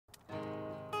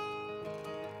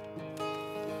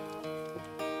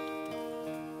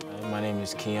My name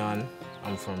is Keon.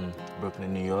 I'm from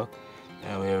Brooklyn, New York,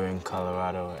 and we're in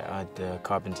Colorado at the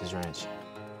Carpenter's Ranch.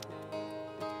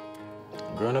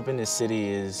 Growing up in the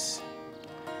city it's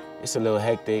a little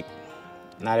hectic.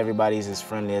 Not everybody's as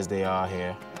friendly as they are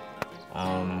here.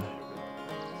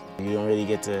 You don't really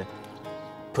get to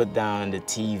put down the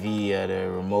TV or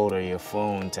the remote or your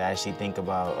phone to actually think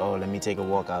about, oh, let me take a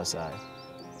walk outside.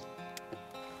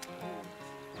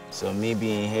 So me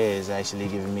being here is actually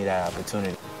giving me that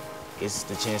opportunity. It's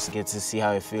the chance to get to see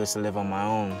how it feels to live on my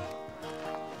own.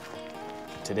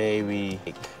 Today we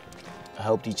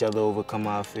helped each other overcome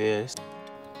our fears.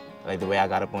 Like the way I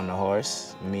got up on the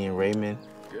horse, me and Raymond.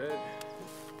 Good.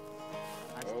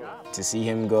 Nice job. To see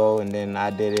him go and then I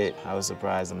did it, I was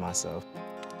surprised at myself.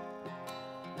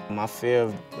 My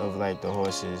fear of like the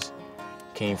horses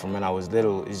came from when I was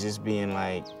little. It's just being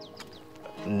like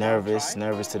nervous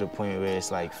to the point where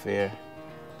it's like fear.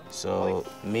 So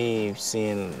me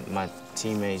seeing my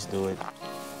teammates do it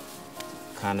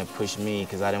kind of pushed me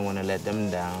because I didn't want to let them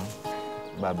down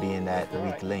by being that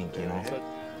weak link, you know.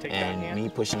 And me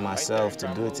pushing myself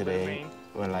to do it today,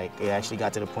 when like it actually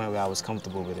got to the point where I was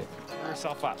comfortable with it. Pull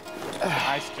yourself up.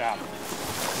 Nice job.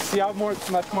 See how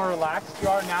much more relaxed you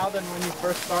are now than when you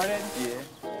first started?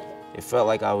 Yeah. It felt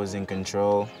like I was in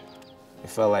control. It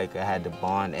felt like I had the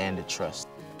bond and the trust.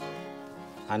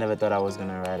 I never thought I was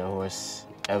gonna ride a horse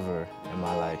ever in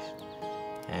my life.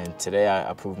 And today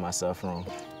I proved myself wrong.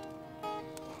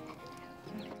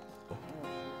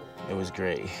 It was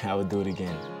great. I would do it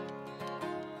again.